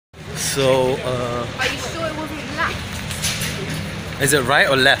So, Are you sure it wasn't left? is it right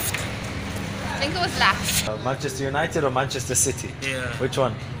or left? I think it was left. Manchester United or Manchester City? Yeah. Which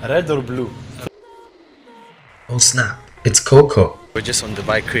one? Red or blue? Oh snap, it's KoKo. We're just on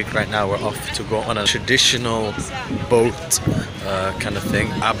Dubai Creek right now. We're off to go on a traditional boat kind of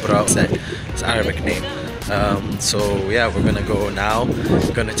thing. Abra, it's an Arabic name. So yeah, we're gonna go now.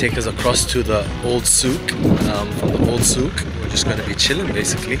 We're gonna take us across to the Old Souq. From the Old Souq, we're just gonna be chilling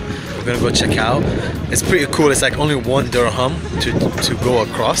basically. We're gonna go check out. It's pretty cool. It's like only 1 dirham to go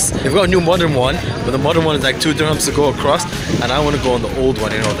across. They've got a new modern one, but the modern one is like 2 dirhams to go across. And I want to go on the old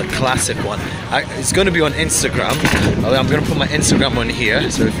one, you know, the classic one. It's gonna be on Instagram. I'm gonna put my Instagram on here.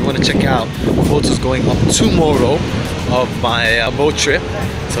 So if you want to check out photos going up tomorrow of my boat trip.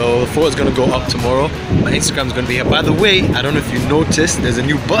 So the photo is gonna go up tomorrow. My Instagram is gonna be here. By the way, I don't know if you noticed, there's a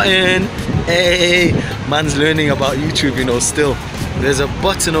new button. Hey, man's learning about YouTube, you know, still. There's a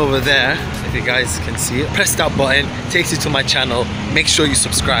button over there, if you guys can see it. Press that button, takes you to my channel. Make sure you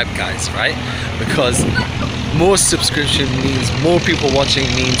subscribe, guys, right? Because more subscription means more people watching,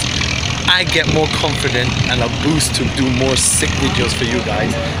 means I get more confident and a boost to do more sick videos for you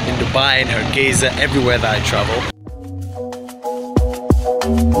guys in Dubai, in Hargeisa, everywhere that I travel.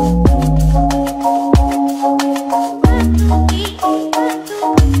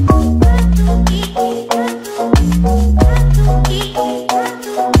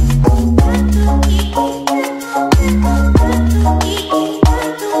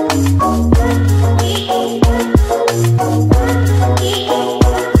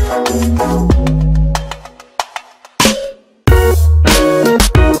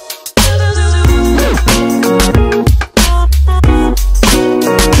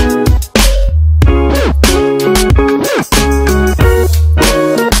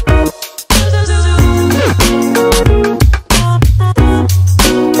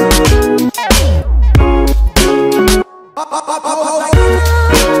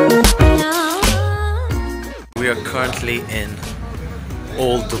 We are currently in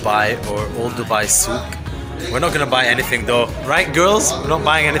Old Dubai or Old Dubai Souq. We're not gonna buy anything though, right girls? We're not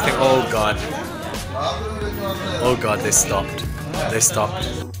buying anything. Oh god. Oh god, they stopped. They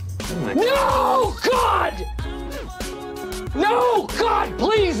stopped. No, God! No, God,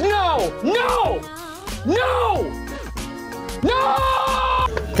 please, no! No! No! No!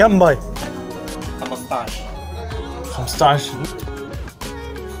 كم باي؟ 15. 15.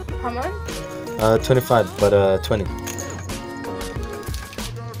 How much? 25, but 20.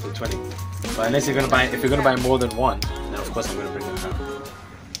 So 20. But unless you're gonna buy, if you're gonna buy more than one, then of course I'm gonna bring it down.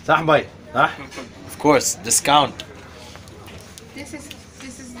 صح باي؟ صح? Of course, discount. This is the.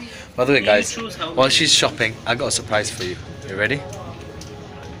 By the way, guys, while she's shopping, I got a surprise for you. You ready?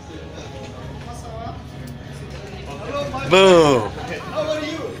 Boom!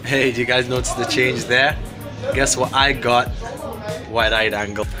 Hey, do you guys notice the change there? Guess what I got? Wide-eyed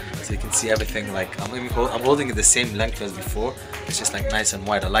angle. So you can see everything. Like I'm holding it the same length as before. It's just like nice and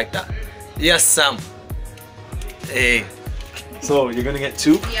wide. I like that. Yes, Sam. Hey. So you're gonna get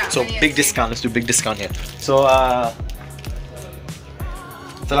 2. Yeah, so big discount. Let's do big discount here. So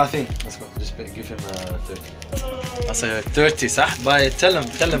 30. Let's go. Just give him 30. That's a 30, صح? Tell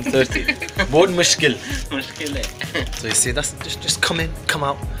him 30. مو مشكلة. So you see, that's just come in, come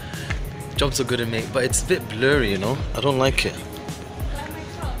out. Jobs are good to make, but it's a bit blurry, you know. I don't like it.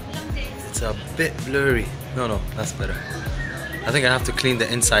 It's a bit blurry. No, that's better. I think I have to clean the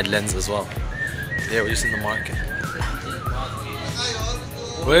inside lens as well. Yeah, we're just in the market.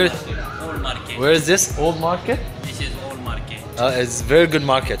 Old market. Where is this? Old market? This is old market. It's very good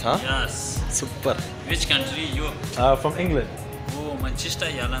market, huh? Yes. Super. Which country you? From England. Oh, Manchester,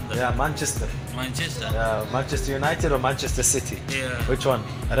 Yolanda. Yeah, Manchester. Manchester. Yeah, Manchester United or Manchester City? Yeah. Which one?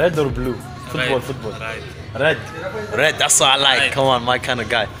 Red or blue? Football, Red. football. Right. Red, that's what I like. Red. Come on, my kind of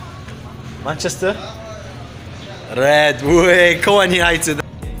guy. Manchester? Red, wait, come on, United.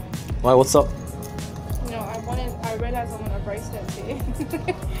 Why, what's up? No, I realized I want a bracelet too.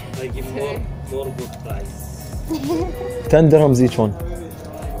 I give more good price. 10 dirhams each one.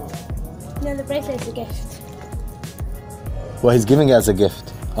 No, the bracelet's a gift. Well, he's giving it as a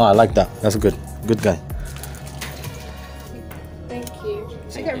gift. Oh, I like that. That's good. Good guy. Thank you.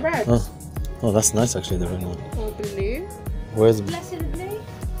 I get red Oh, that's nice actually, the red one. or blue. Where's Blessed blue?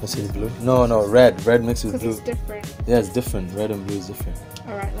 Let's see the blue? No, red. Red mixed with Because blue. it's different. Yeah, it's different. Red and blue is different.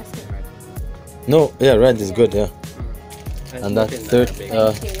 Alright, let's get red. No, yeah, red is good, yeah. And that third,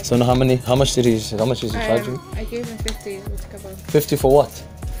 so now how much did he charge you? I gave him 50 altogether. 50 for what?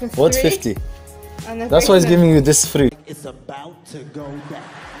 For What's 3. 50? And the That's why he's bracelet. giving you this free. It's about to go down.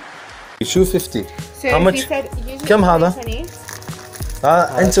 Shoe 50. So How if much? he said, usually كم it's هذا? 20.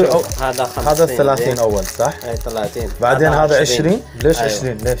 انتوا هذا 50 هذا 30 زين. اول صح؟ اي 30 بعدين هذا 20 ليش أيوة.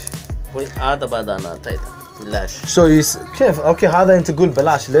 20 ليش؟ هذا بعد انا اعطيته بلاش. كيف اوكي هذا انت تقول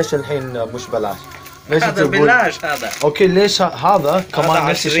بلاش ليش الحين مش بلاش؟ ليش هذا تقول بلاش هذا. اوكي ليش هذا كمان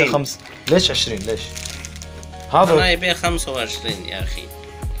نفس الشيء 20. ليش 20 ليش؟ انا هذا يبيع 25 يا اخي.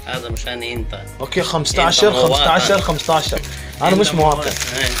 هذا مشان انت. اوكي 15 أنت مواطن. 15 15 انا مش مواطن.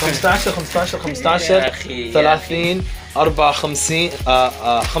 أي. 15 15 يا 15 أخي، 30 54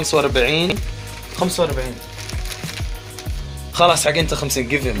 45 45 خلاص حق انت 50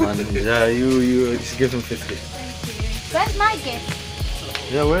 give him man. Yeah you just give him 50. Where's my gift?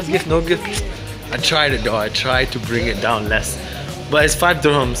 Yeah, where's gift? No gift. I tried it though. I tried to bring it down less, but it's 5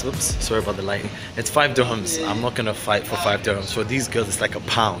 dirhams. Oops, sorry about the lighting. It's 5 dirhams. I'm not gonna fight for 5 dirhams. For these girls, it's like a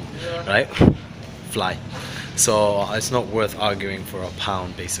pound, right? Fly. So it's not worth arguing for a pound,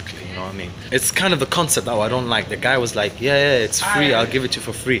 basically. You know what I mean? It's kind of the concept that I don't like. The guy was like, yeah, it's free. I'll give it to you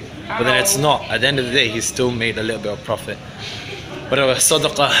for free. But then it's not. At the end of the day, he still made a little bit of profit. But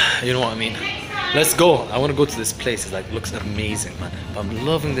sadaqah, you know what I mean? Let's go. I want to go to this place. It like looks amazing, man. But I'm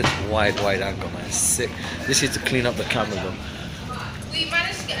loving this wide angle, man. It's sick. Just need to clean up the camera though. We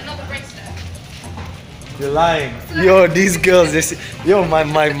managed to get another bracelet. You're lying. Yo, these girls. Yo, my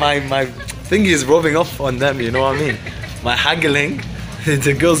thingy is rubbing off on them. You know what I mean? My haggling.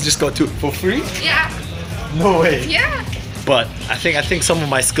 The girls just got two for free. Yeah. No way. Yeah. But I think some of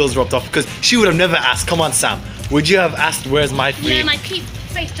my skills rubbed off because she would have never asked. Come on, Sam. Would you have asked where's my free? Yeah, my cute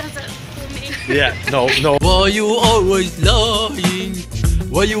face does it for me. Yeah. No. Why you always lying?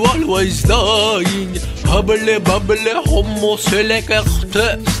 Why you always lying? Hubble hummus like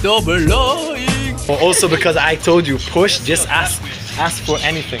stop lying. Also because I told you push, just ask for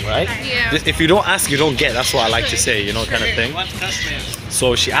anything, right? Yeah. If you don't ask, you don't get. That's what I like to say, you know, kind of thing. So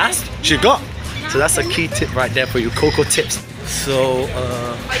she asked, she got. So that's a key tip right there for you, KoKo tips. So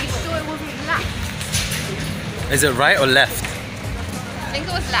Are you sure it wasn't left? is it right or left? I think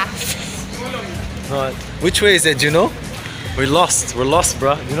it was left. No. Which way is it? Do you know? We're lost,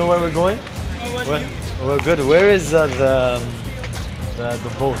 bro. You know where we're going? We're good. Where is the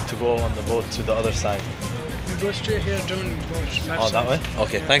boat to go on the boat to the other side? You go straight here, don't go. Oh, that way?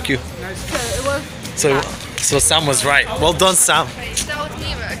 Okay, thank you. So it was. So Sam was right. Well done, Sam. That was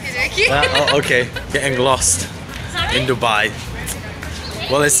me, but okay. Okay, getting lost in Dubai.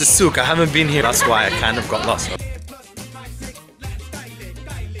 Well, it's the souk. I haven't been here. That's why I kind of got lost. So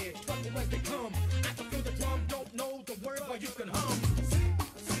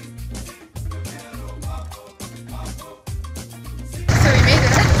we made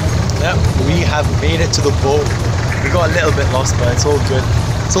it. Yeah, we have made it to the boat. We got a little bit lost, but it's all good.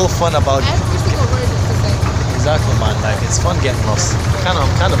 It's all fun about Every single word is the same. exactly, man. Like it's fun getting lost. I'm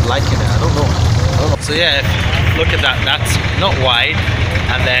kind of liking it. I don't know. So yeah, look at that. That's not wide,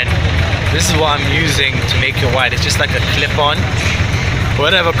 and then this is what I'm using to make it wide. It's just like a clip-on.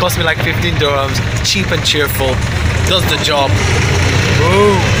 Whatever, cost me like 15 dirhams. It's cheap and cheerful. Does the job.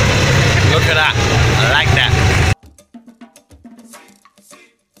 Boom. Look at that. I like that.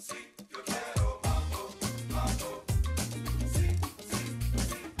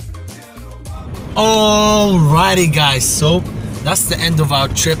 Alrighty guys, so that's the end of our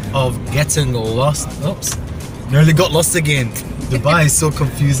trip of getting lost. Oops, nearly got lost again. Dubai is so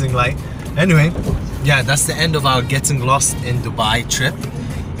confusing. Like, anyway, yeah, that's the end of our getting lost in Dubai trip.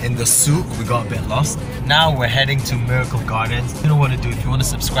 In the souk, we got a bit lost. Now we're heading to Miracle Gardens. You know what to do. If you want to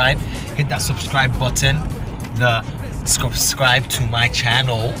subscribe, hit that subscribe button, the subscribe to my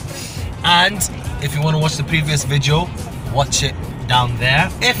channel, and if you want to watch the previous video, watch it down there.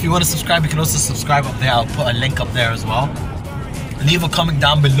 If you want to subscribe, you can also subscribe up there. I'll put a link up there as well. Leave a comment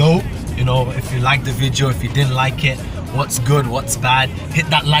down below, you know, if you liked the video, if you didn't like it, what's good, what's bad. Hit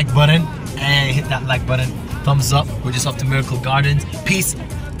that like button, and hit that like button, thumbs up. We're just up to Miracle Gardens. Peace,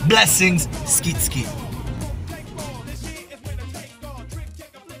 blessings, skeet skeet.